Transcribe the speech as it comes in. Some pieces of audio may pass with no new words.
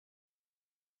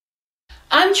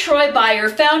I'm Troy Byer,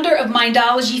 founder of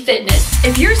Mindology Fitness.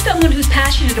 If you're someone who's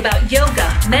passionate about yoga,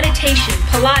 meditation,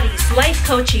 Pilates, life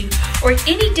coaching, or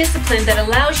any discipline that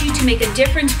allows you to make a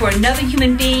difference for another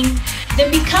human being,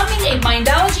 then becoming a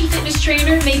Mindology Fitness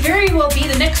trainer may very well be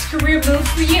the next career move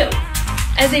for you.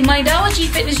 As a Mindology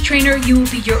Fitness trainer, you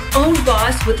will be your own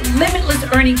boss with limitless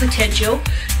earning potential,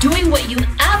 doing what you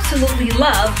absolutely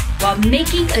love while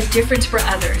making a difference for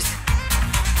others.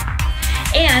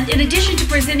 And in addition to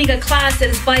presenting a class that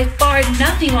is by far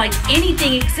nothing like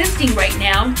anything existing right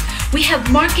now, we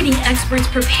have marketing experts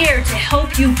prepared to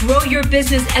help you grow your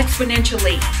business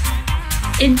exponentially.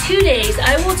 In 2 days,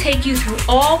 I will take you through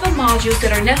all the modules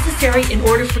that are necessary in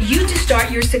order for you to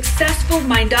start your successful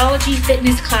Mindology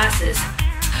Fitness classes.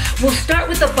 We'll start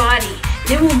with the body,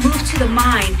 then we'll move to the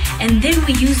mind, and then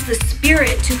we use the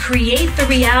spirit to create the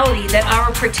reality that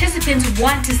our participants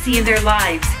want to see in their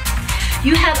lives.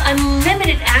 You have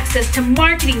unlimited access to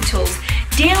marketing tools,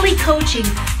 daily coaching,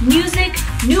 music,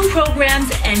 new programs,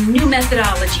 and new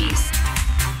methodologies.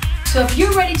 So if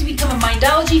you're ready to become a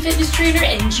Mindology Fitness trainer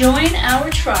and join our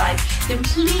tribe, then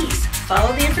please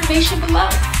follow the information below.